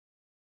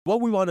What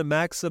we want to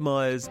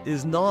maximize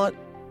is not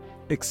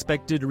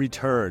expected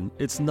return.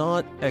 It's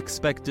not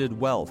expected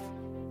wealth.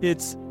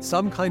 It's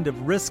some kind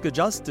of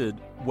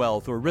risk-adjusted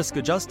wealth or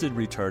risk-adjusted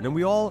return. And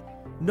we all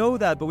know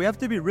that, but we have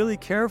to be really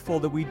careful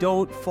that we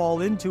don't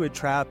fall into a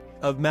trap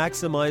of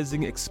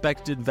maximizing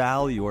expected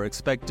value or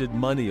expected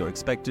money or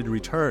expected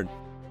return.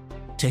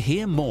 To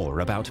hear more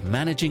about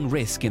managing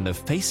risk in the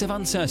face of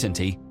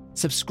uncertainty,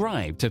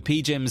 subscribe to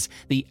PGIM's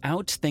The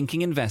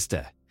Outthinking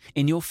Investor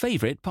in your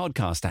favorite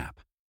podcast app.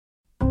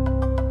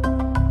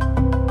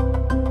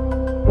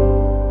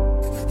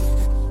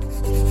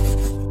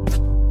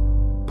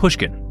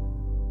 Pushkin.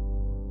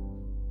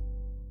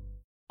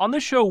 On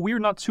this show, we are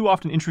not too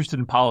often interested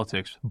in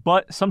politics,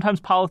 but sometimes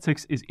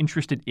politics is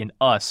interested in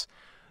us.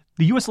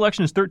 The U.S.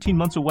 election is 13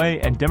 months away,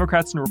 and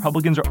Democrats and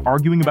Republicans are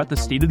arguing about the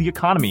state of the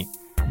economy.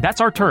 That's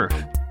our turf.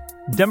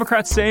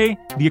 Democrats say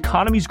the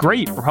economy's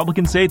great.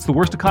 Republicans say it's the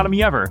worst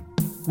economy ever.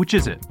 Which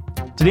is it?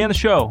 Today on the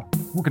show,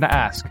 we're going to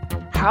ask,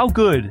 how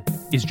good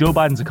is Joe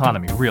Biden's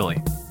economy, really?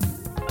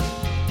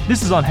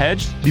 This is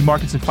Unhedged, the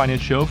markets and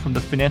finance show from the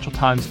Financial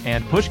Times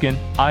and Pushkin.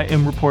 I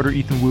am reporter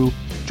Ethan Wu,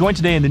 joined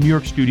today in the New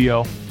York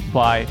studio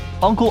by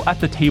Uncle at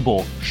the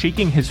table,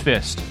 shaking his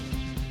fist,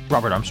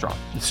 Robert Armstrong.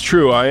 It's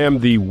true. I am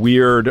the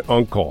weird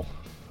uncle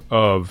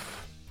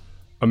of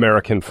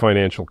American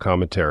financial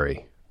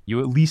commentary. You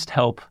at least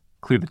help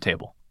clear the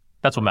table.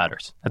 That's what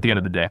matters at the end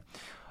of the day.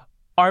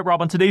 All right,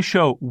 Rob, on today's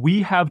show,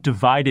 we have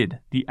divided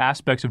the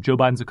aspects of Joe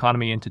Biden's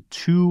economy into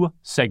two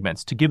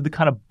segments to give the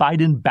kind of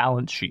Biden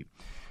balance sheet.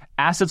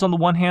 Assets on the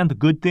one hand, the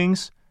good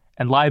things,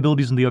 and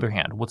liabilities on the other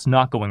hand, what's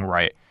not going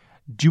right.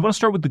 Do you want to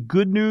start with the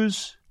good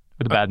news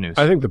or the bad news?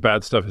 I think the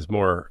bad stuff is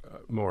more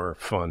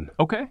fun.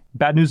 Okay,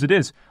 bad news it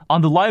is.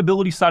 On the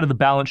liability side of the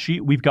balance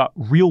sheet, we've got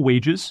real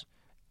wages,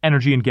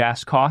 energy and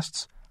gas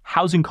costs,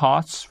 housing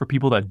costs for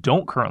people that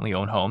don't currently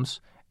own homes,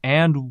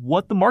 and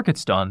what the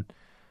market's done.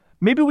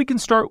 Maybe we can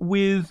start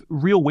with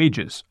real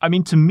wages. I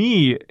mean, to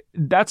me,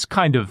 that's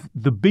kind of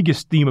the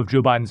biggest theme of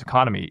Joe Biden's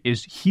economy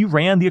is he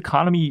ran the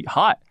economy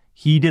hot.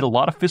 He did a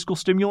lot of fiscal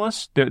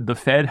stimulus. The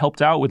Fed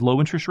helped out with low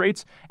interest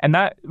rates. And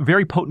that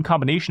very potent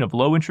combination of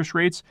low interest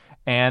rates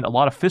and a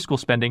lot of fiscal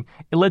spending,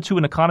 it led to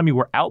an economy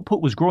where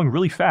output was growing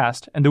really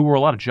fast and there were a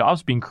lot of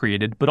jobs being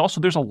created, but also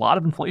there's a lot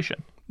of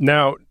inflation.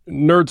 Now,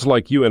 nerds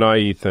like you and I,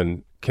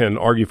 Ethan, can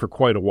argue for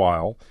quite a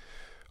while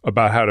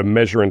about how to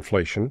measure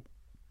inflation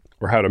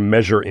or how to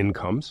measure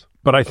incomes.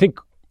 But I think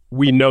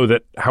we know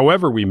that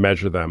however we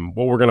measure them,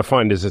 what we're going to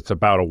find is it's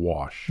about a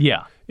wash.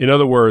 Yeah. In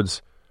other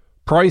words,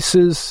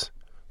 prices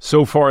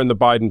so far in the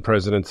Biden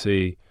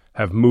presidency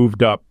have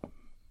moved up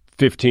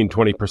 15,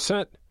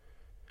 20%.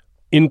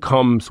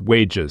 Incomes,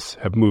 wages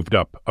have moved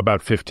up about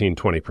 15,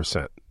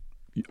 20%.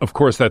 Of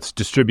course, that's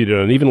distributed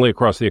unevenly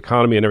across the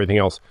economy and everything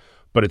else,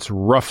 but it's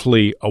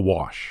roughly a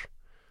wash.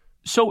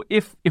 So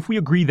if we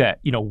agree that,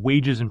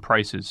 wages and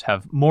prices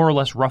have more or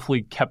less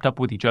roughly kept up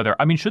with each other,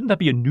 I mean, shouldn't that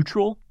be a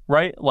neutral,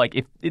 right? Like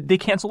if they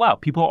cancel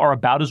out, people are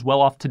about as well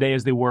off today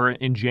as they were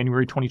in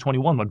January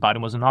 2021 when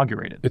Biden was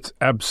inaugurated. It's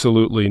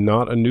absolutely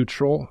not a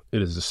neutral.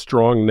 It is a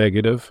strong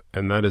negative,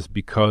 and that is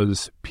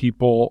because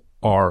people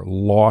are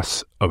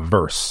loss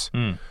averse,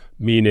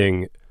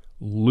 meaning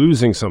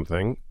losing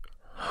something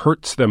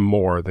hurts them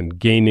more than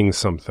gaining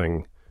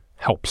something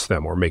helps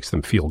them or makes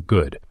them feel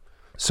good.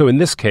 So in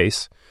this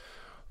case,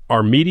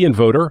 our median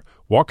voter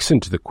walks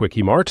into the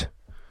Quickie Mart,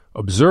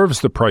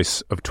 observes the price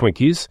of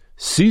Twinkies,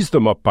 sees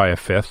them up by a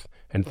fifth,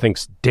 and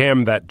thinks,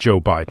 damn that Joe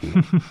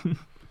Biden.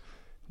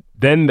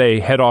 Then they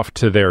head off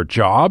to their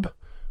job,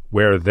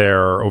 where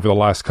over the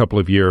last couple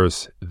of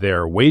years,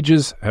 their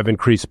wages have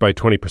increased by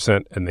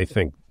 20%, and they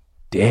think,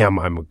 damn,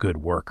 I'm a good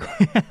worker.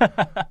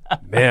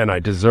 Man, I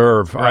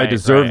deserve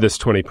this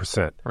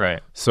 20%.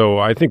 Right. So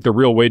I think the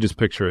real wages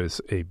picture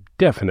is a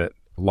definite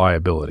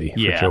liability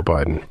for Joe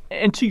Biden.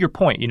 And to your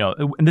point,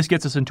 and this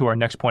gets us into our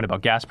next point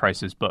about gas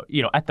prices, but,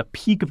 at the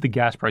peak of the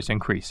gas price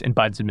increase in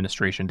Biden's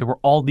administration, there were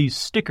all these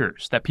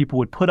stickers that people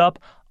would put up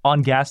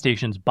on gas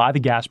stations by the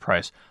gas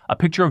price, a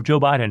picture of Joe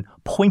Biden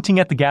pointing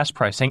at the gas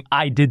price saying,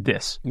 I did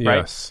this, right?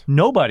 Yes.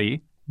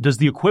 Nobody does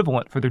the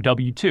equivalent for their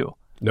W-2.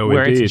 No,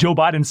 where indeed. It's Joe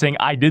Biden saying,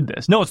 I did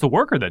this. No, it's the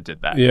worker that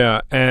did that.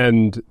 Yeah,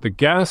 and the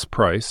gas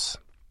price,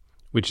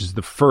 which is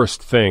the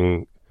first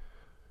thing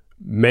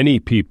many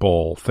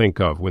people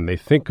think of when they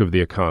think of the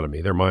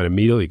economy, their mind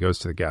immediately goes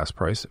to the gas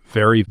price,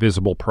 very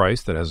visible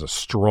price that has a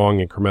strong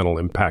incremental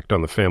impact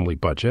on the family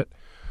budget.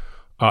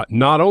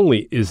 Not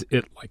only is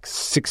it like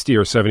 60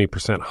 or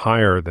 70%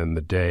 higher than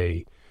the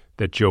day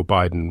that Joe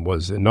Biden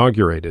was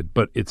inaugurated,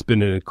 but it's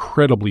been an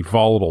incredibly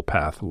volatile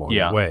path along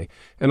the way.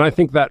 And I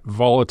think that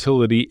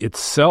volatility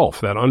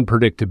itself, that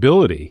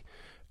unpredictability,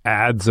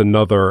 adds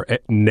another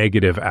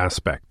negative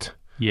aspect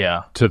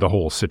to the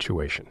whole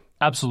situation.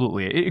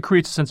 Absolutely. It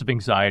creates a sense of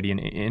anxiety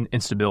and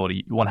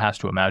instability, one has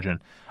to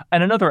imagine.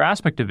 And another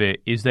aspect of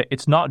it is that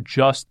it's not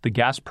just the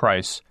gas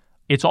price,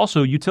 it's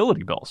also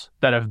utility bills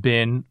that have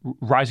been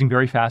rising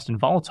very fast and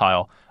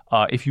volatile.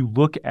 if you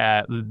look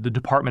at the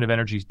Department of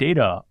Energy's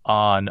data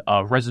on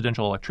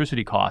residential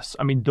electricity costs,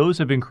 I mean, those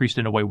have increased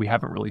in a way we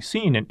haven't really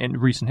seen in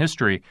recent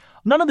history.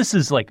 None of this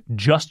is like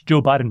just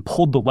Joe Biden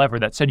pulled the lever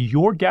that said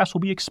your gas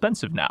will be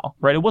expensive now,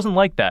 right? It wasn't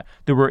like that.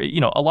 There were,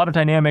 a lot of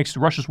dynamics.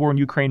 Russia's war in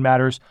Ukraine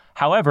matters.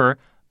 However,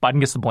 Biden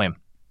gets the blame.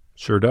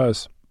 Sure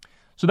does.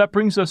 So that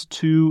brings us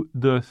to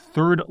the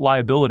third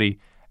liability.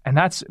 And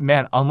that's,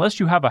 man, unless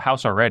you have a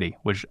house already,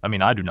 which, I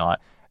mean, I do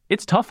not,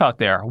 it's tough out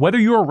there. Whether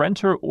you're a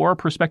renter or a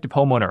prospective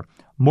homeowner,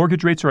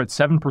 mortgage rates are at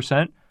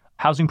 7%.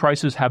 Housing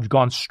prices have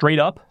gone straight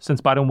up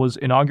since Biden was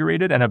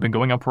inaugurated and have been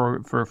going up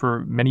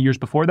for many years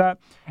before that.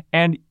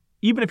 And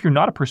even if you're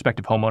not a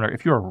prospective homeowner,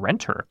 if you're a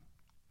renter,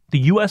 the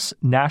U.S.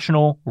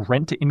 national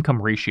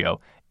rent-to-income ratio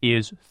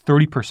is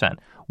 30%,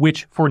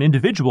 which for an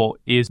individual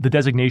is the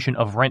designation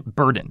of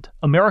rent-burdened.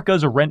 America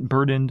is a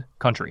rent-burdened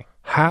country.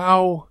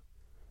 How,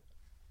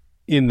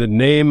 in the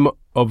name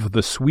of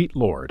the sweet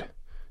Lord,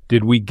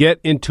 did we get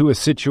into a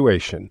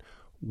situation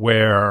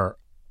where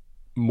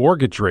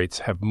mortgage rates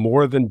have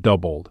more than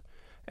doubled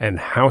and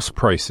house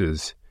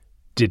prices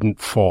didn't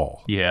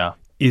fall? Yeah.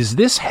 Is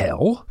this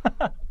hell?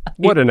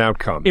 What an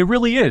outcome. It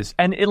really is.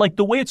 And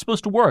the way it's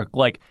supposed to work,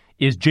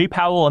 is Jay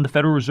Powell and the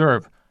Federal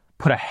Reserve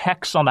put a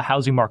hex on the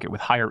housing market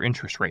with higher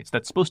interest rates.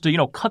 That's supposed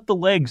to, cut the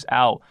legs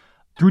out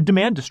through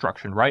demand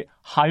destruction, right?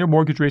 Higher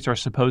mortgage rates are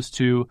supposed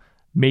to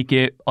make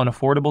it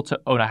unaffordable to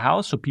own a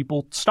house, so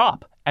people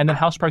stop. And then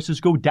house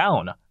prices go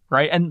down,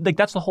 right? And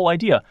that's the whole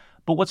idea.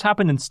 But what's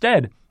happened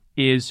instead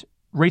is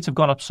rates have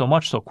gone up so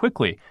much so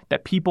quickly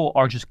that people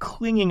are just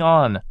clinging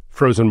on.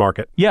 Frozen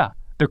market. Yeah.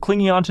 They're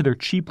clinging on to their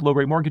cheap,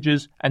 low-rate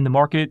mortgages, and the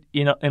market,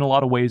 in a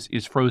lot of ways,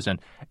 is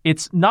frozen.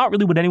 It's not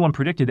really what anyone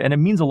predicted, and it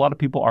means a lot of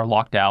people are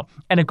locked out.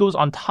 And it goes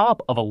on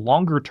top of a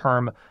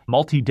longer-term,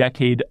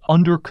 multi-decade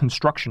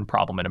under-construction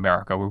problem in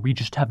America, where we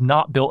just have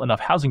not built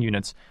enough housing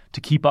units to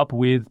keep up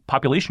with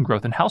population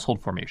growth and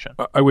household formation.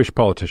 I wish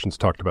politicians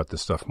talked about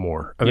this stuff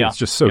more. I think it's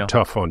just so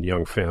tough on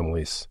young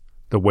families,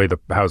 the way the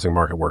housing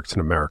market works in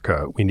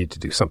America. We need to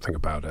do something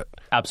about it.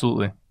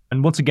 Absolutely.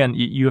 And once again,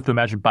 you have to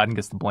imagine Biden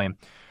gets the blame.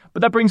 But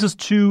that brings us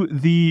to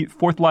the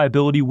fourth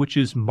liability, which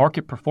is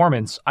market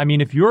performance. I mean,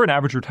 if you're an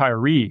average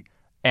retiree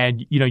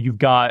and, you've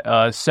got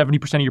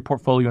 70% of your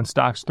portfolio in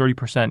stocks,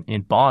 30%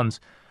 in bonds,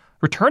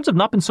 returns have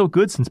not been so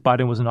good since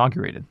Biden was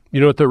inaugurated.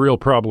 You know what the real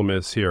problem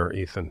is here,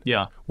 Ethan?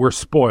 Yeah. We're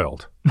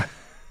spoiled.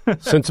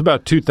 Since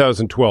about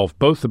 2012,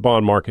 both the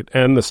bond market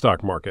and the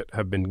stock market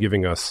have been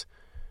giving us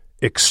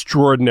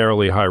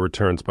extraordinarily high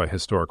returns by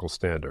historical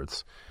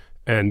standards.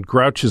 And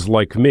grouches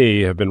like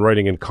me have been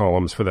writing in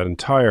columns for that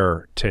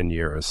entire 10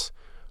 years.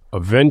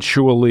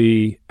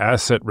 Eventually,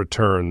 asset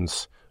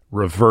returns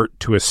revert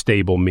to a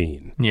stable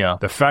mean. Yeah.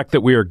 The fact that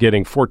we are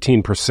getting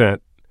 14%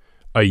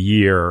 a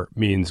year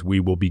means we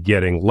will be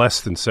getting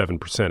less than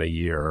 7% a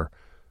year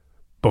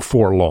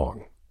before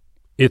long.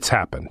 It's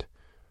happened.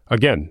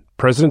 Again,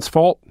 president's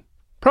fault?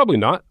 Probably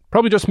not.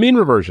 Probably just mean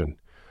reversion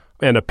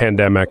and a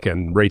pandemic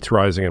and rates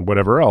rising and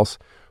whatever else.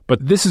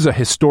 But this is a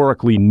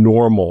historically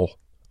normal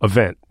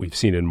event we've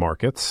seen in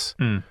markets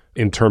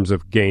in terms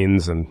of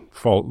gains and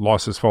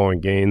losses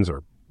following gains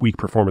or weak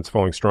performance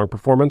following strong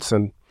performance.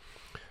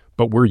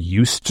 But we're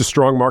used to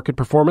strong market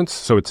performance,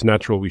 so it's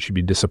natural we should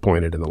be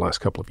disappointed in the last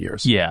couple of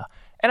years. Yeah.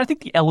 And I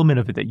think the element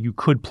of it that you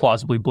could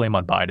plausibly blame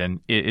on Biden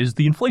is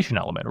the inflation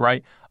element,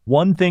 right?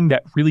 One thing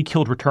that really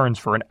killed returns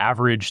for an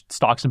average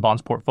stocks and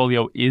bonds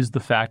portfolio is the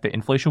fact that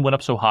inflation went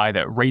up so high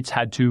that rates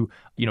had to,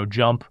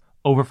 jump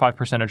over 5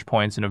 percentage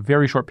points in a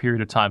very short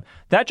period of time.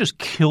 That just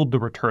killed the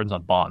returns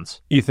on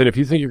bonds. Ethan, if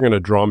you think you're going to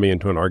draw me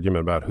into an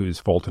argument about whose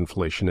fault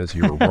inflation is,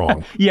 you're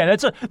wrong. Yeah,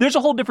 there's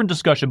a whole different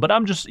discussion, but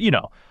I'm just,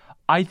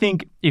 I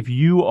think if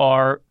you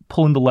are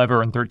pulling the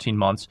lever in 13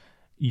 months,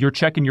 you're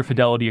checking your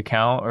Fidelity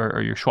account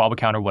or your Schwab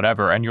account or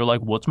whatever, and you're like,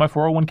 what's my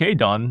 401k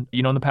done,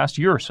 in the past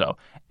year or so?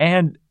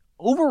 And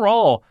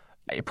overall,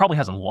 it probably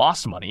hasn't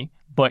lost money,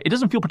 but it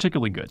doesn't feel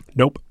particularly good.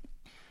 Nope.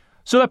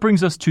 So that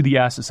brings us to the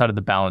asset side of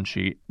the balance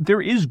sheet. There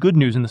is good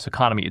news in this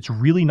economy. It's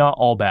really not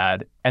all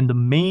bad. And the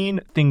main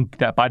thing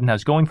that Biden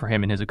has going for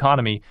him in his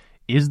economy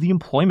is the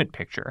employment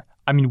picture.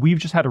 I mean, we've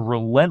just had a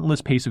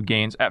relentless pace of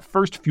gains, at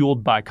first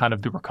fueled by kind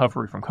of the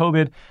recovery from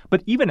COVID.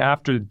 But even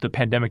after the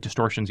pandemic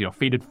distortions,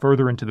 faded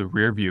further into the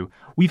rear view,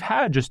 we've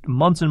had just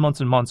months and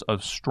months and months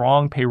of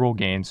strong payroll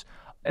gains.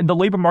 And the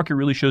labor market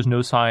really shows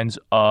no signs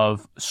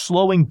of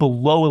slowing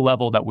below a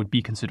level that would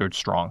be considered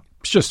strong.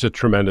 It's just a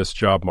tremendous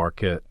job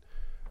market.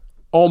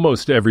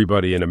 Almost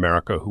everybody in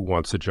America who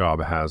wants a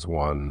job has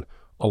one.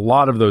 A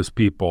lot of those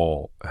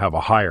people have a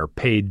higher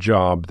paid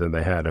job than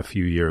they had a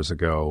few years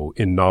ago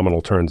in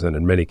nominal terms and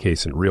in many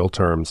cases in real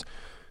terms.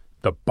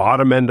 The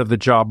bottom end of the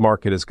job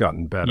market has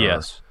gotten better,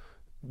 yes,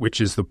 which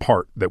is the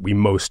part that we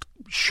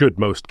should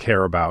most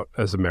care about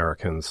as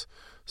Americans.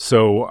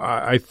 So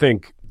I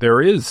think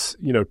there is,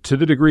 to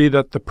the degree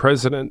that the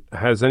president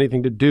has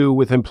anything to do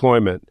with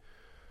employment,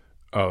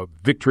 a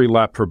victory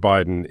lap for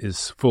Biden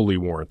is fully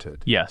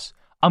warranted. Yes.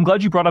 I'm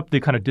glad you brought up the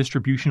kind of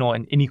distributional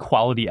and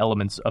inequality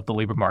elements of the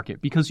labor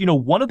market because,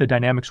 one of the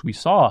dynamics we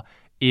saw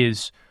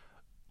is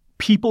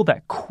people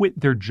that quit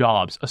their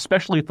jobs,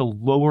 especially at the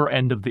lower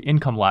end of the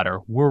income ladder,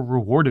 were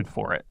rewarded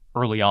for it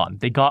early on.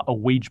 They got a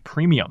wage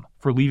premium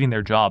for leaving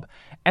their job.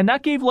 And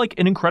that gave like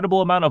an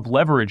incredible amount of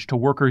leverage to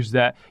workers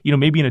that,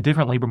 maybe in a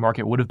different labor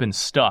market would have been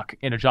stuck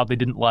in a job they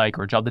didn't like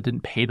or a job that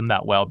didn't pay them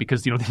that well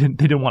because, they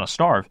didn't want to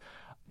starve.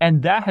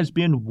 And that has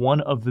been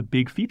one of the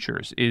big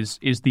features is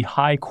the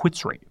high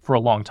quits rate for a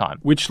long time.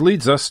 Which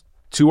leads us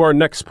to our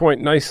next point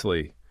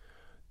nicely.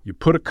 You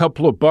put a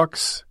couple of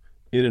bucks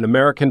in an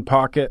American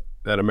pocket,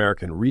 that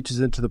American reaches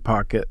into the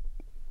pocket,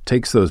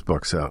 takes those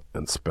bucks out,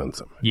 and spends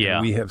them. Yeah.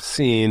 And we have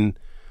seen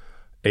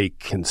a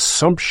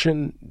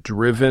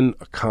consumption-driven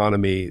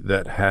economy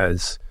that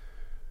has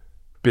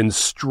been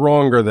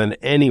stronger than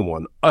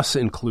anyone, us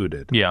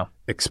included,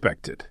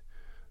 expected.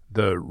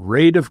 The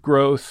rate of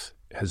growth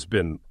has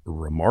been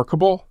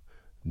remarkable.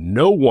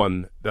 No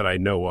one that I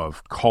know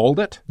of called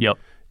it. Yep.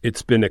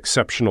 It's been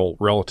exceptional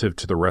relative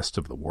to the rest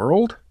of the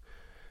world.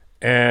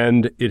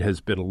 And it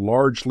has been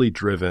largely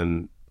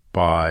driven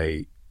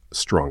by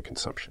strong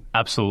consumption.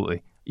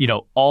 Absolutely.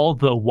 All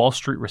the Wall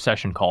Street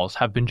recession calls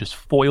have been just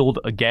foiled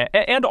again.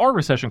 And our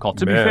recession call,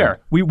 to be fair.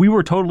 We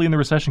were totally in the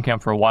recession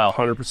camp for a while.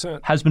 100%.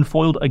 Has been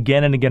foiled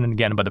again and again and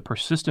again by the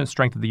persistent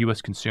strength of the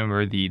U.S.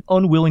 consumer, the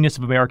unwillingness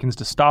of Americans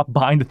to stop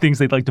buying the things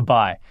they'd like to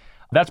buy.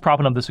 That's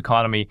propping up this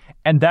economy.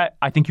 And that,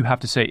 I think you have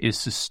to say, is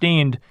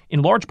sustained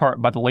in large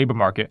part by the labor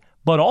market,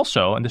 but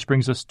also, and this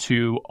brings us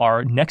to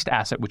our next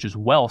asset, which is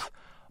wealth,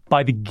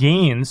 by the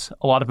gains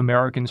a lot of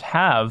Americans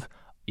have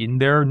in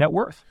their net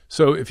worth.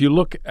 So if you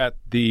look at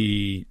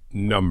the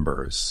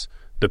numbers,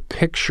 the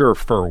picture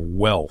for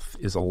wealth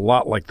is a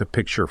lot like the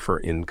picture for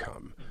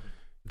income.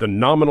 The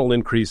nominal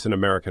increase in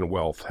American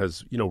wealth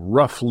has,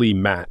 roughly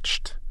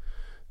matched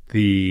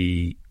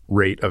the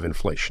rate of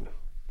inflation.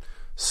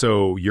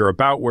 So you're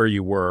about where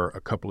you were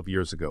a couple of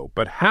years ago.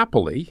 But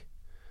happily,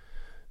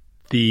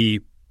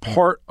 the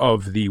part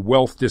of the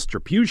wealth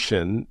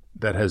distribution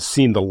that has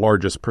seen the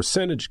largest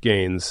percentage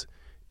gains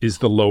is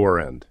the lower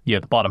end. Yeah,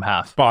 the bottom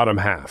half. Bottom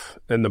half.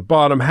 And the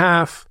bottom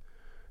half,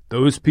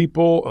 those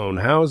people own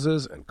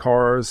houses and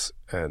cars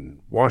and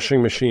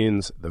washing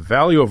machines. The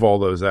value of all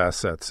those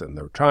assets and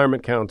the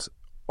retirement accounts,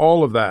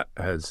 all of that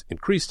has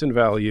increased in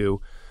value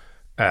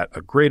at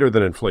a greater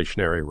than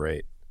inflationary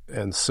rate.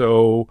 And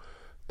so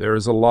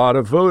there's a lot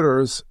of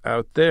voters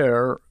out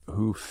there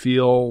who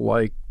feel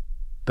like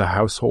the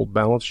household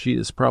balance sheet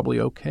is probably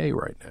okay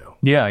right now.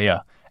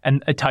 Yeah.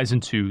 And it ties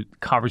into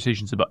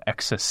conversations about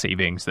excess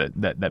savings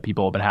that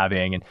people have been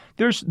having. And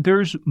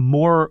there's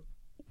more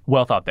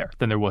wealth out there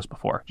than there was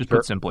before, just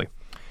put simply.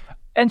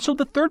 And so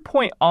the third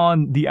point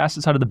on the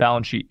asset side of the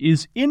balance sheet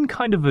is in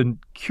kind of a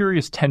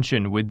curious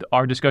tension with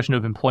our discussion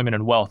of employment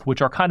and wealth,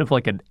 which are kind of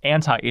like an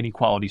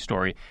anti-inequality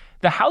story.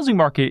 The housing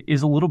market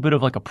is a little bit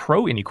of like a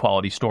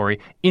pro-inequality story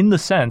in the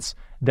sense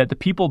that the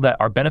people that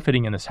are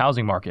benefiting in this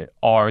housing market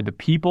are the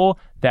people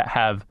that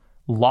have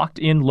locked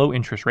in low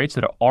interest rates,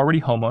 that are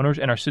already homeowners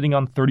and are sitting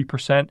on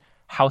 30%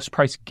 house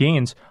price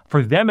gains.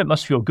 For them, it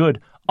must feel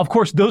good. Of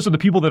course, those are the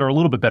people that are a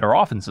little bit better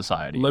off in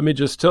society. Let me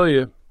just tell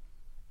you,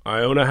 I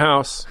own a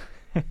house.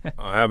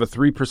 I have a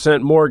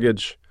 3%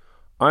 mortgage.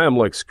 I am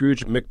like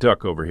Scrooge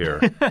McDuck over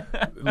here.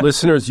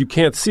 Listeners, you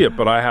can't see it,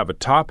 but I have a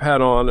top hat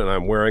on and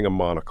I'm wearing a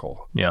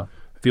monocle. Yeah.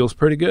 Feels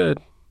pretty good.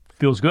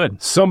 Feels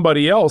good.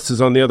 Somebody else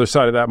is on the other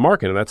side of that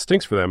market, and that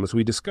stinks for them, as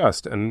we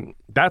discussed. And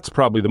that's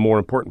probably the more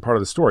important part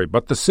of the story.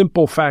 But the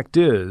simple fact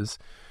is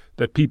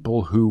that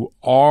people who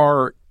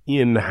are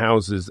in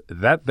houses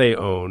that they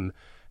own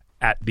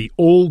at the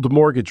old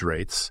mortgage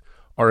rates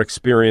are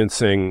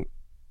experiencing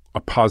a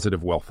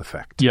positive wealth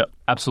effect. Yeah,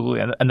 absolutely.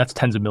 And that's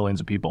tens of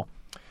millions of people.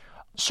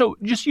 So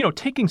just,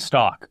 taking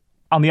stock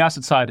on the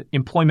asset side,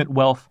 employment,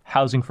 wealth,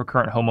 housing for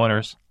current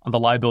homeowners. On the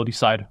liability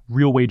side,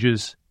 real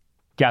wages,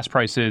 gas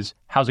prices,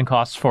 housing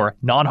costs for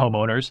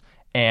non-homeowners,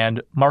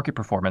 and market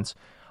performance.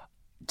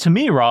 To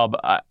me, Rob,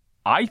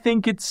 I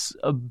think it's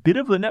a bit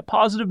of a net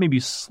positive, maybe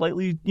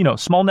slightly,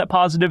 small net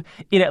positive.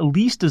 It at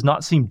least does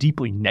not seem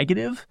deeply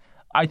negative.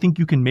 I think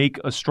you can make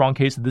a strong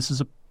case that this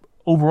is a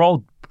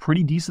overall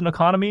pretty decent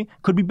economy.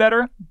 Could be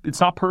better. It's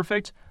not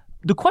perfect.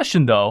 The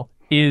question, though,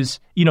 is,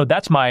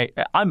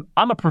 I'm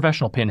a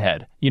professional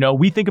pinhead.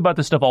 We think about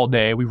this stuff all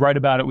day. We write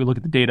about it. We look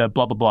at the data,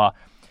 blah, blah, blah.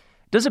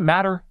 Does it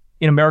matter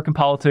in American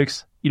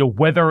politics,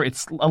 whether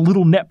it's a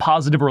little net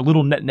positive or a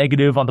little net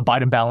negative on the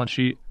Biden balance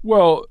sheet?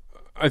 Well,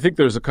 I think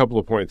there's a couple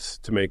of points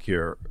to make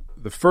here.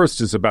 The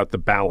first is about the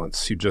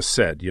balance you just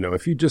said.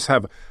 If you just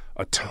have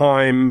a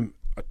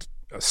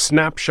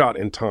snapshot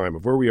in time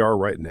of where we are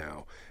right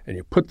now, and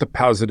you put the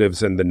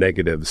positives and the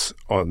negatives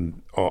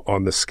on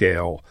the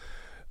scale,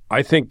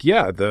 I think,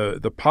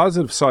 the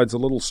positive side's a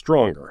little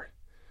stronger.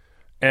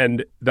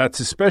 And that's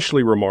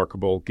especially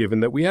remarkable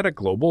given that we had a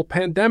global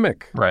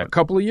pandemic a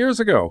couple of years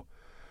ago.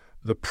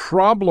 The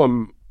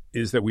problem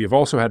is that we have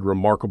also had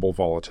remarkable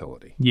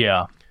volatility.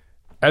 Yeah.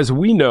 As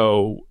we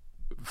know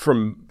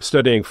from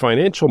studying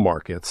financial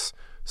markets,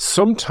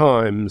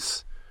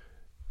 sometimes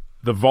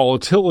the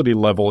volatility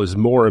level is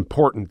more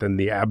important than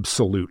the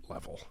absolute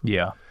level.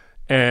 Yeah.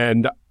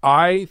 And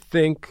I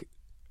think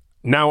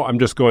now I'm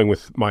just going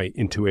with my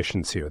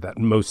intuitions here, that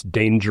most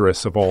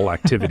dangerous of all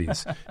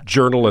activities.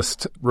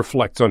 Journalist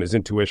reflects on his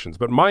intuitions.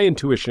 But my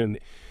intuition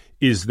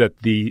is that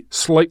the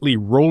slightly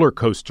roller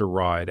coaster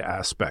ride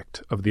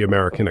aspect of the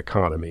American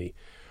economy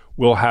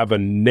will have a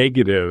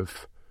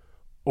negative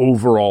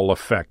overall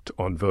effect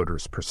on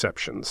voters'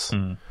 perceptions.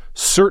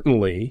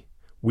 Certainly,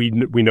 we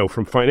know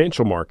from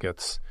financial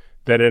markets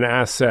that an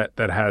asset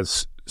that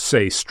has,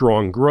 say,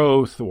 strong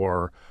growth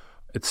or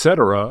et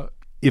cetera,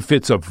 if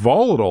it's a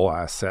volatile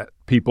asset,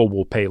 people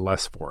will pay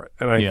less for it.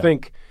 And I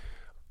think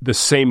the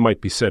same might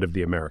be said of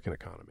the American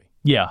economy.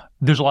 Yeah,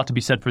 there's a lot to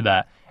be said for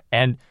that.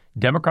 And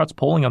Democrats'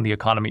 polling on the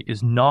economy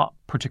is not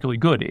particularly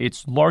good.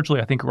 It's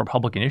largely, I think, a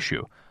Republican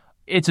issue.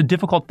 It's a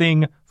difficult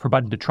thing for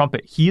Biden to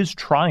trumpet. He is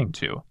trying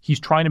to. He's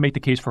trying to make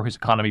the case for his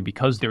economy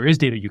because there is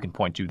data you can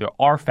point to. There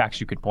are facts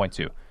you can point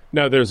to.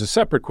 Now, there's a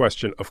separate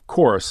question, of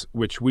course,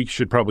 which we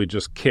should probably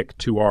just kick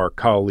to our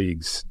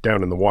colleagues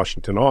down in the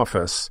Washington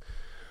office,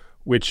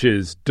 which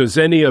is, does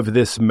any of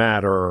this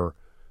matter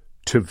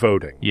to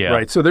voting?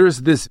 Right? So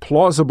there's this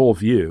plausible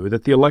view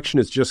that the election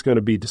is just going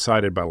to be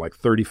decided by like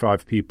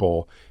 35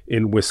 people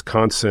in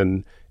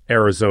Wisconsin,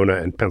 Arizona,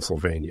 and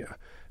Pennsylvania.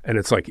 And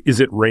it's like,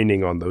 is it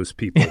raining on those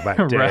people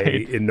that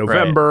day in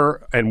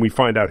November? And we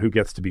find out who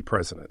gets to be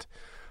president.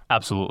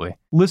 Absolutely.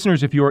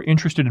 Listeners, if you are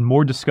interested in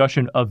more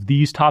discussion of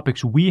these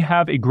topics, we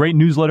have a great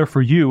newsletter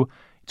for you.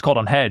 It's called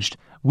Unhedged.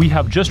 We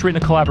have just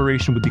written a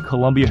collaboration with the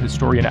Columbia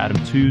historian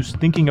Adam Tooze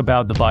thinking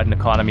about the Biden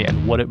economy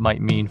and what it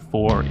might mean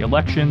for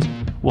elections.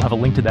 We'll have a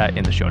link to that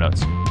in the show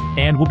notes.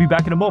 And we'll be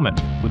back in a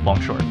moment with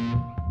Long Short.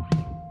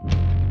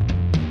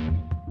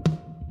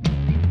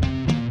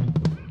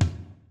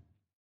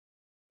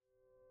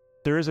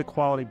 There is a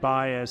quality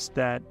bias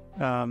that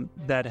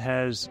that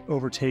has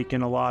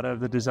overtaken a lot of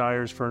the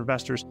desires for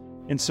investors.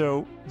 And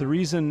so the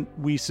reason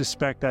we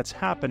suspect that's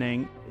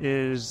happening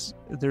is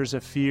there's a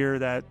fear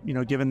that,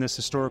 given this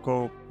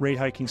historical rate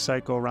hiking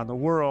cycle around the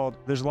world,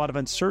 there's a lot of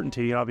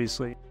uncertainty,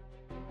 obviously.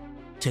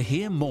 To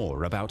hear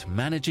more about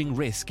managing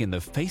risk in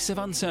the face of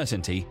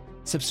uncertainty,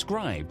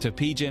 subscribe to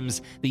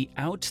PGIM's The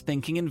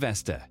Outthinking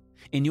Investor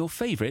in your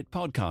favorite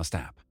podcast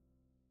app.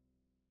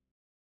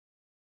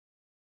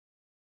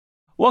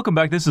 Welcome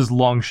back. This is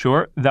Long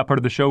Short, that part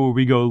of the show where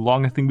we go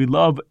long a thing we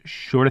love,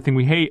 short a thing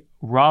we hate.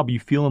 Rob, you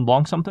feeling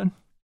long something?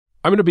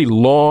 I'm going to be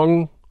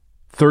long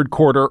third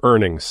quarter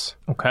earnings.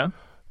 Okay.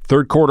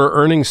 Third quarter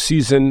earnings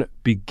season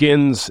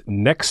begins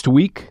next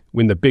week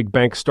when the big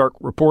banks start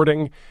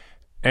reporting.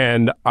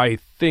 And I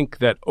think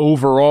that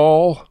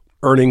overall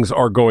earnings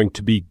are going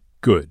to be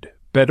good,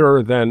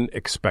 better than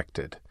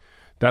expected.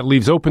 That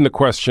leaves open the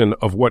question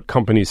of what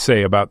companies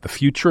say about the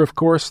future, of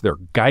course, their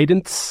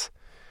guidance.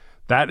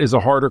 That is a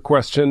harder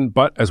question,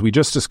 but as we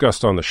just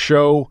discussed on the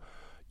show,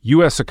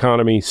 U.S.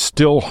 economy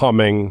still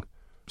humming,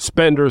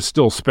 spenders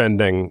still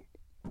spending.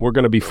 We're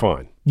going to be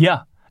fine.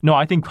 Yeah. No,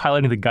 I think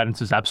highlighting the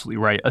guidance is absolutely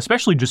right,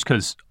 especially just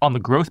because on the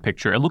growth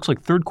picture, it looks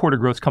like third quarter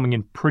growth coming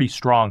in pretty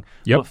strong.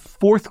 But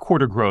fourth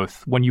quarter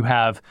growth, when you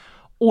have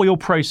oil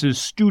prices,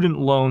 student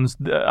loans,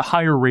 the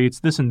higher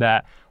rates, this and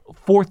that,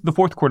 the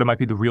fourth quarter might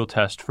be the real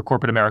test for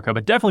corporate America,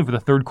 but definitely for the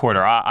third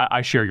quarter,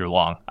 I share your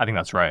long. I think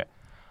that's right.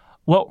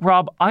 Well,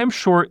 Rob, I'm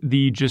short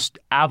the just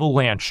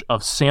avalanche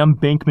of Sam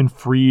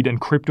Bankman-Fried and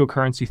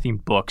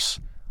cryptocurrency-themed books.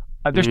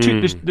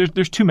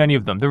 There's too many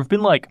of them. There have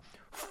been like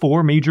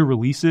 4 major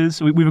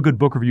releases. We have a good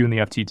book review in the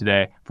FT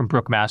today from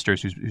Brooke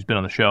Masters, who's been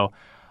on the show.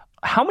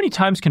 How many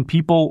times can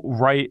people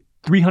write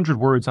 300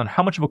 words on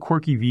how much of a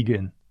quirky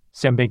vegan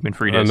Sam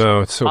Bankman-Fried is? I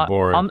know, it's so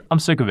boring. I'm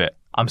sick of it.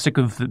 I'm sick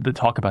of the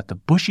talk about the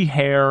bushy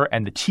hair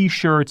and the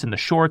T-shirts and the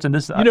shorts and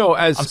this.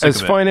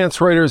 As finance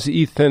writers,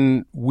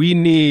 Ethan, we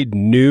need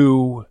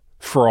new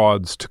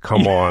frauds to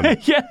come on.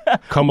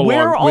 Come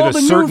along with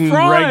a certain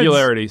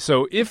regularity.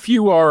 So if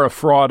you are a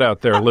fraud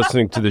out there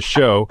listening to the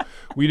show,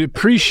 we'd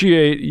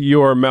appreciate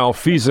your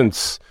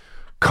malfeasance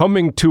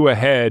coming to a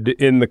head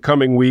in the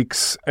coming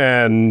weeks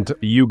and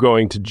you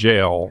going to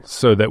jail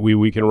so that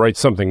we can write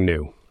something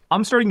new.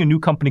 I'm starting a new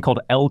company called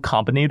L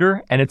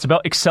Combinator, and it's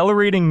about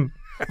accelerating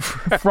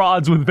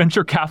frauds with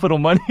venture capital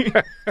money.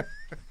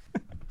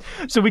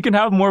 So we can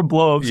have more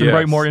blow-ups and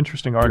write more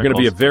interesting articles. You're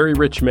going to be a very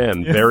rich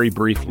man very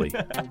briefly.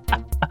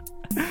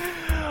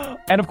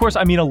 And of course,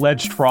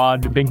 alleged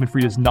fraud.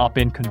 Bankman-Fried has not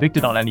been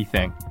convicted on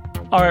anything.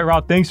 All right,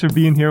 Rob, thanks for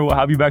being here. We'll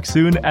have you back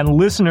soon. And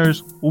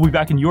listeners, we'll be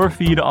back in your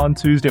feed on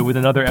Tuesday with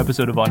another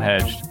episode of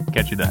Unhedged.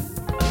 Catch you then.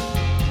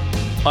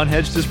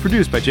 Unhedged is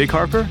produced by Jake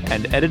Harper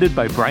and edited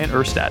by Brian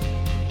Erstadt.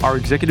 Our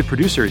executive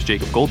producer is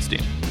Jacob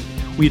Goldstein.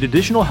 We had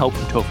additional help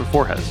from Topher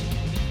Forhes.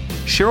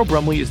 Cheryl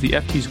Brumley is the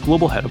FT's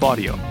global head of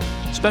audio.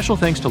 Special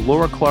thanks to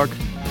Laura Clark,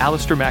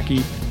 Alistair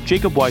Mackey,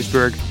 Jacob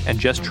Weisberg, and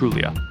Jess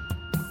Trulia.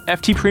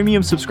 FT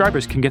Premium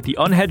subscribers can get the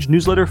Unhedged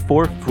newsletter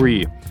for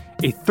free.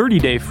 A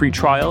 30-day free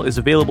trial is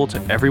available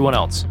to everyone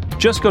else.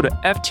 Just go to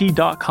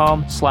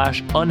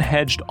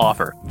ft.com/unhedged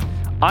offer.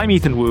 I'm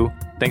Ethan Wu.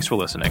 Thanks for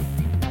listening.